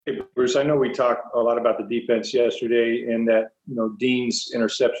Bruce, I know we talked a lot about the defense yesterday and that, Dean's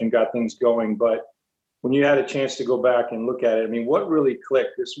interception got things going, but when you had a chance to go back and look at it, I mean, what really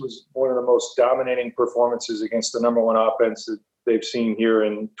clicked? This was one of the most dominating performances against the number one offense that they've seen here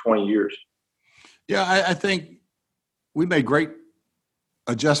in 20 years. Yeah, I think we made great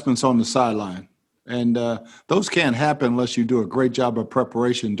adjustments on the sideline. And those can't happen unless you do a great job of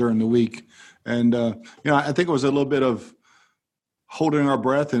preparation during the week. And, I think it was a little bit of holding our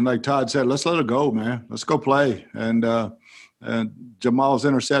breath. And like Todd said, let's let it go, man. Let's go play. And Jamal's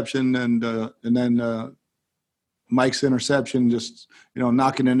interception and then Mike's interception, just,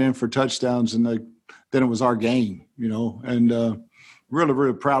 knocking it in for touchdowns. And then it was our game, and really,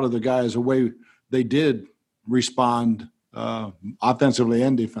 really proud of the guys, the way they did respond offensively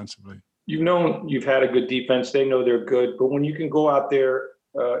and defensively. You've had a good defense. They know they're good. But when you can go out there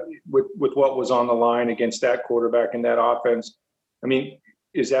with what was on the line against that quarterback and that offense, I mean,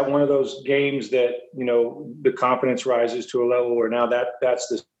 is that one of those games that, the confidence rises to a level where now that's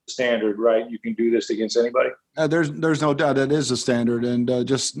the standard, right? You can do this against anybody? There's no doubt that is the standard. And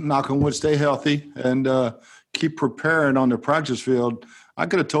just knock on wood, stay healthy and keep preparing on the practice field. I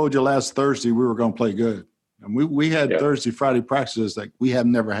could have told you last Thursday we were going to play good. And we had Thursday, Friday practices like we have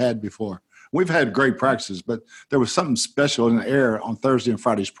never had before. We've had great practices, but there was something special in the air on Thursday and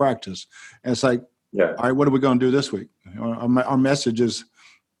Friday's practice. And it's like, all right, what are we going to do this week? Our message is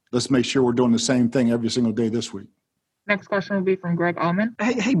let's make sure we're doing the same thing every single day this week. Next question will be from Greg Allman.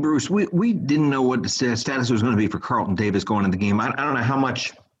 Hey, Bruce, we didn't know what the status was going to be for Carlton Davis going into the game. I don't know how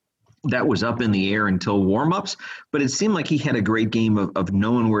much that was up in the air until warm-ups, but it seemed like he had a great game of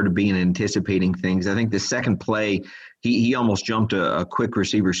knowing where to be and anticipating things. I think the second play, he almost jumped a quick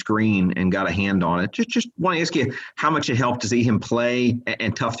receiver screen and got a hand on it. Just want to ask you how much it helped to see him play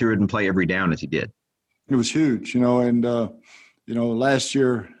and tough through it and play every down as he did. It was huge, and last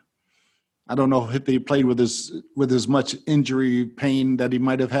year, I don't know if he played with as much injury pain that he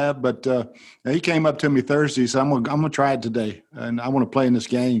might have had, but he came up to me Thursday, so I'm gonna try it today, and I want to play in this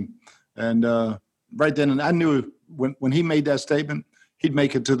game. And right then, and I knew when he made that statement, he'd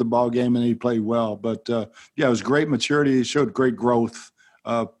make it to the ball game and he'd play well. But it was great maturity. He showed great growth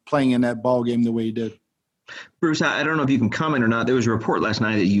playing in that ball game the way he did. Bruce, I don't know if you can comment or not. There was a report last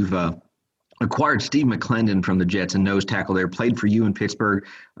night that you've acquired Steve McClendon from the Jets, a nose tackle there, played for you in Pittsburgh,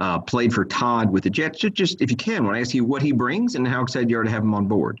 played for Todd with the Jets. Just if you can, when I ask you what he brings and how excited you are to have him on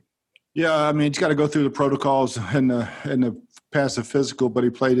board. Yeah, I mean, he's got to go through the protocols and the pass the physical, but he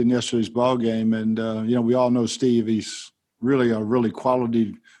played in yesterday's ball game. And, we all know Steve. He's really a really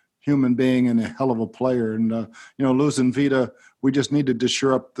quality human being and a hell of a player. And, losing Vita, we just needed to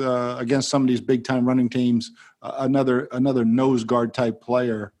shore up against some of these big-time running teams, another nose guard type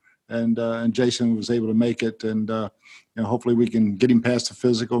player. And Jason was able to make it. And, hopefully we can get him past the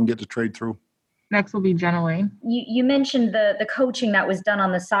physical and get the trade through. Next will be Jenna Lane. You mentioned the coaching that was done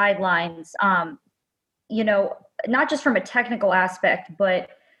on the sidelines, not just from a technical aspect, but,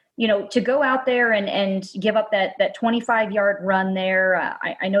 to go out there and give up that 25-yard run there.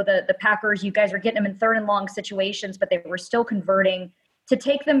 I know the Packers, you guys were getting them in third and long situations, but they were still converting. To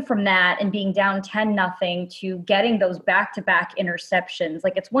take them from that and being down 10-0 to getting those back-to-back interceptions.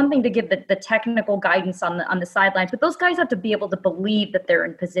 Like, it's one thing to give the technical guidance on the sidelines, but those guys have to be able to believe that they're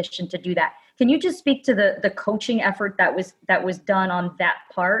in position to do that. Can you just speak to the coaching effort that was done on that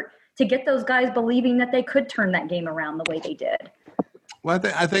part to get those guys believing that they could turn that game around the way they did? Well,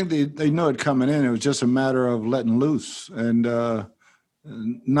 I think they knew it coming in. It was just a matter of letting loose and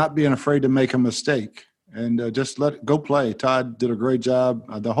not being afraid to make a mistake. And just go play. Todd did a great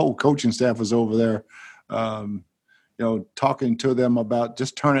job. The whole coaching staff was over there, talking to them about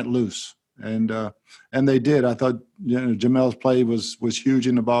just turn it loose. And they did. I thought Jamel's play was huge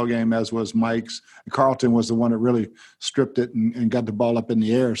in the ball game, as was Mike's. Carlton was the one that really stripped it and got the ball up in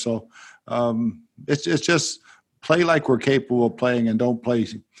the air. So it's just play like we're capable of playing and don't play.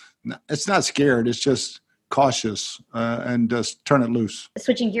 It's not scared. It's just cautious and just turn it loose.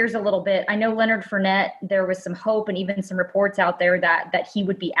 Switching gears a little bit, I know Leonard Fournette, there was some hope and even some reports out there that he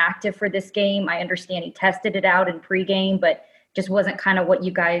would be active for this game. I understand he tested it out in pregame, but just wasn't kind of what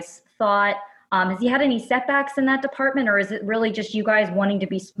you guys thought. Has he had any setbacks in that department, or is it really just you guys wanting to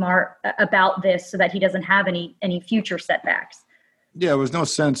be smart about this so that he doesn't have any future setbacks? Yeah, there was no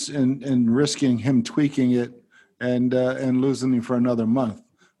sense in risking him tweaking it and losing him for another month.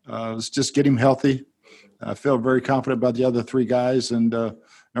 Let's just get him healthy. I feel very confident about the other three guys, and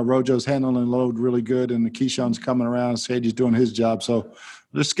Rojo's handling the load really good, and Keyshawn's coming around. Sadie's doing his job, so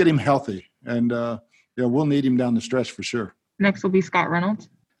let's get him healthy, and we'll need him down the stretch for sure. Next will be Scott Reynolds.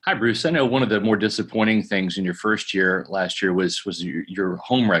 Hi, Bruce. I know one of the more disappointing things in your first year last year was your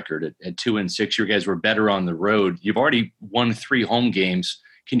home record at 2-6. You guys were better on the road. You've already won 3 home games.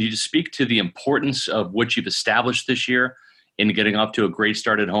 Can you just speak to the importance of what you've established this year in getting off to a great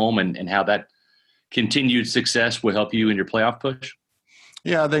start at home and how that continued success will help you in your playoff push?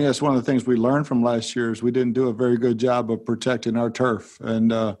 Yeah, I think that's one of the things we learned from last year is we didn't do a very good job of protecting our turf.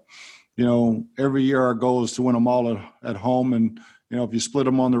 And, every year our goal is to win them all at home. And, if you split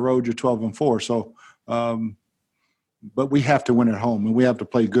them on the road, you're 12-4. So, but we have to win at home and we have to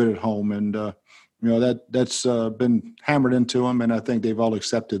play good at home. And, that's been hammered into them. And I think they've all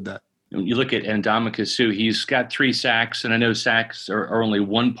accepted that. You look at Ndamukong Suh, he's got 3 sacks, and I know sacks are only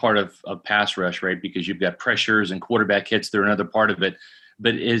one part of pass rush, right? Because you've got pressures and quarterback hits, they're another part of it.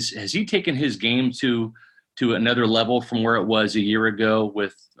 But has he taken his game to another level from where it was a year ago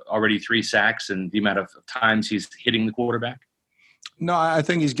with already 3 sacks and the amount of times he's hitting the quarterback? No, I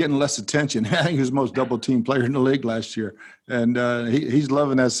think he's getting less attention. I think he was the most double-team player in the league last year. And he's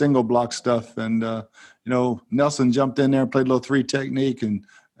loving that single block stuff. And, Nelson jumped in there and played a little 3 technique, and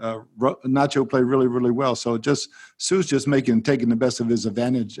Nacho played really, really well. So Sue's just taking the best of his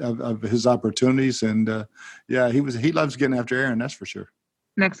advantage of his opportunities. And, he loves getting after Aaron, that's for sure.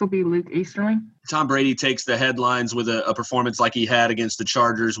 Next will be Luke Easterling. Tom Brady takes the headlines with a performance like he had against the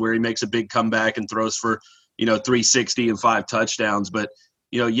Chargers, where he makes a big comeback and throws for, 360 and 5 touchdowns. But,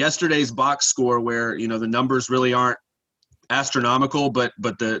 yesterday's box score where, the numbers really aren't astronomical, but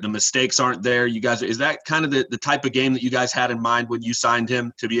the mistakes aren't there. You guys, is that kind of the type of game that you guys had in mind when you signed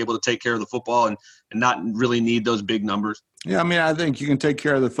him, to be able to take care of the football and not really need those big numbers? Yeah, I think you can take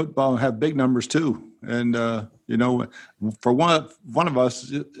care of the football and have big numbers too. And, for one of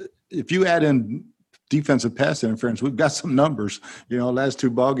us, if you add in defensive pass interference, we've got some numbers. Last 2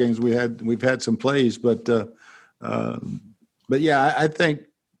 ball games we've had some plays, but yeah, I think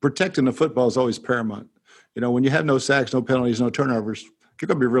protecting the football is always paramount. When you have no sacks, no penalties, no turnovers, you're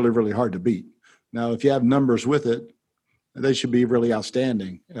going to be really, really hard to beat. Now, if you have numbers with it, they should be really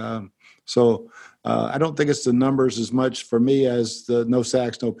outstanding. So I don't think it's the numbers as much for me as the no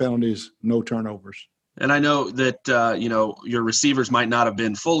sacks, no penalties, no turnovers. And I know that, your receivers might not have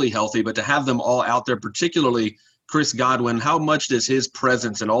been fully healthy, but to have them all out there, particularly Chris Godwin, how much does his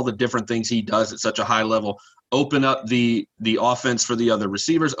presence and all the different things he does at such a high level open up the offense for the other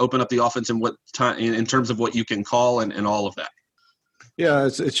receivers, open up the offense in terms of what you can call and all of that? Yeah,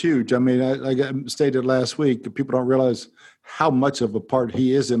 it's huge. Like I stated last week, people don't realize how much of a part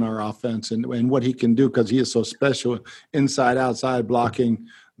he is in our offense and what he can do, because he is so special, inside, outside, blocking,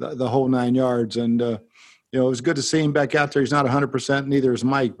 the whole 9 yards. And, it was good to see him back out there. He's not 100%, neither is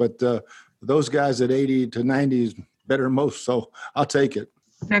Mike, but those guys at 80 to 90 is better than most, so I'll take it.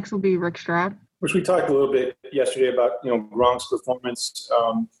 Next will be Rick Stroud. Which we talked a little bit yesterday about, Gronk's performance.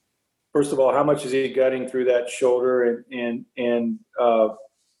 First of all, how much is he gutting through that shoulder?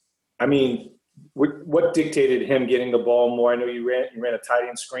 What dictated him getting the ball more? I know you ran a tight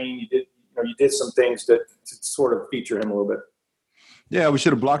end screen. You did some things to sort of feature him a little bit. Yeah, we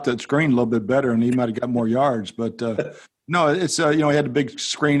should have blocked that screen a little bit better, and he might have got more yards. But no, it's he had a big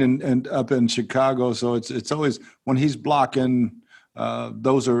screen and up in Chicago, so it's always when he's blocking.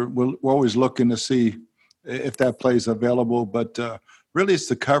 We're always looking to see if that play is available. But really, it's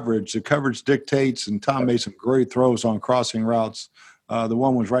the coverage. The coverage dictates, and Tom made some great throws on crossing routes. The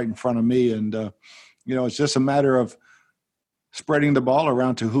one was right in front of me, and it's just a matter of spreading the ball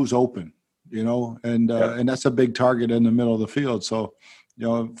around to who's open. And that's a big target in the middle of the field. So,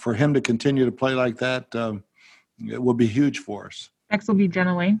 for him to continue to play like that, it will be huge for us. Next will be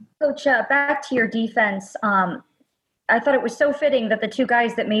Jenna Lane. Coach, back to your defense. I thought it was so fitting that the 2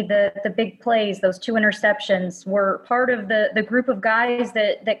 guys that made the big plays, those 2 interceptions, were part of the group of guys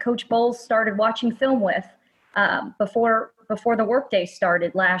that Coach Bowles started watching film with before the workday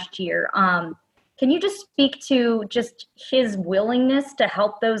started last year. Can you just speak to just his willingness to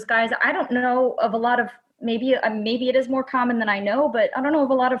help those guys? I don't know of a lot of, maybe it is more common than I know, but I don't know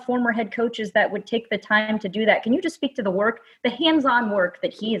of a lot of former head coaches that would take the time to do that. Can you just speak to the hands-on work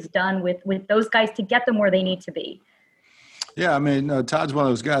that he has done with those guys to get them where they need to be? Yeah, Todd's one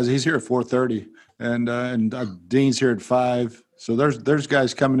of those guys. He's here at 4:30, and Dean's here at 5. So there's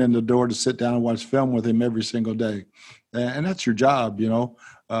guys coming in the door to sit down and watch film with him every single day, and that's your job,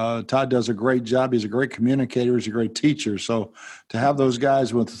 Todd does a great job. He's a great communicator. He's a great teacher. So to have those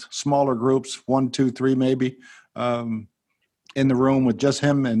guys with smaller groups, 1, 2, 3 maybe, in the room with just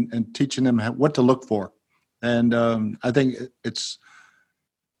him and teaching them what to look for. And I think it's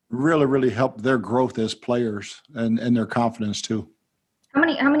really, really helped their growth as players and their confidence too.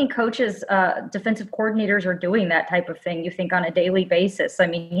 How many coaches, defensive coordinators are doing that type of thing, you think, on a daily basis? I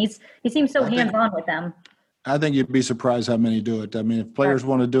mean, he seems so hands-on with them. I think you'd be surprised how many do it. I mean, if players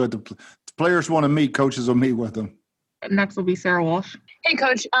want to do it, the players want to meet, coaches will meet with them. Next will be Sarah Walsh. Hey,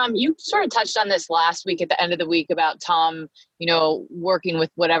 Coach, you sort of touched on this last week at the end of the week about Tom, working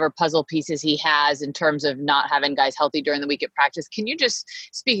with whatever puzzle pieces he has in terms of not having guys healthy during the week at practice. Can you just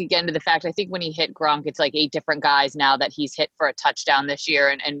speak again to the fact, I think when he hit Gronk, it's like 8 different guys now that he's hit for a touchdown this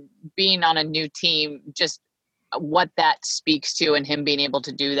year, and being on a new team, just what that speaks to and him being able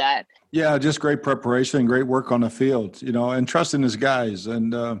to do that. Yeah, just great preparation, great work on the field, and trusting his guys.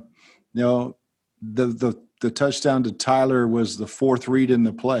 And, the touchdown to Tyler was the 4th read in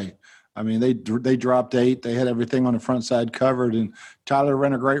the play. I mean, they dropped 8. They had everything on the front side covered, and Tyler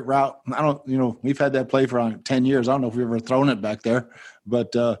ran a great route. We've had that play for 10 years. I don't know if we've ever thrown it back there,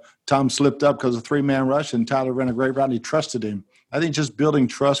 but Tom slipped up because of 3-man rush, and Tyler ran a great route, and he trusted him. I think just building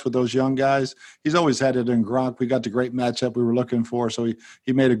trust with those young guys. He's always had it in Gronk. We got the great matchup we were looking for, so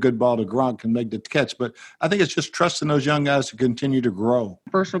he made a good ball to Gronk and make the catch. But I think it's just trusting those young guys to continue to grow.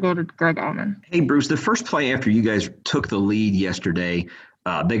 First will go to Greg Allman. Hey, Bruce, the first play after you guys took the lead yesterday,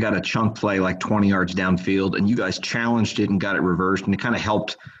 they got a chunk play like 20 yards downfield, and you guys challenged it and got it reversed, and it kind of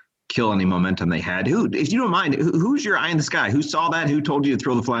helped kill any momentum they had. If you don't mind, who's your eye in the sky? Who saw that? Who told you to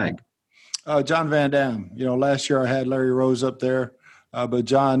throw the flag? John Van Dam. Last year I had Larry Rose up there, but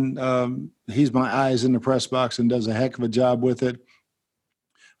John, he's my eyes in the press box and does a heck of a job with it.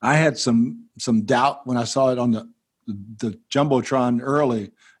 I had some doubt when I saw it on the jumbotron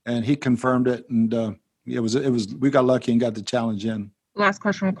early, and he confirmed it, and it was we got lucky and got the challenge in. Last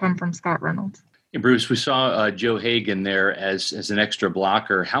question will come from Scott Reynolds. Hey, Bruce, we saw Joe Hagan there as an extra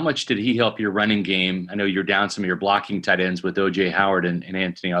blocker. How much did he help your running game? I know you're down some of your blocking tight ends with O.J. Howard and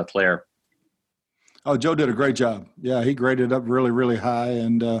Anthony Auclair. Oh, Joe did a great job. Yeah, he graded up really, really high,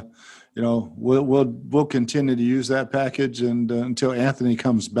 and we'll continue to use that package and until Anthony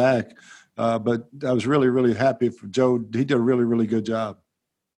comes back. But I was really, really happy for Joe. He did a really, really good job.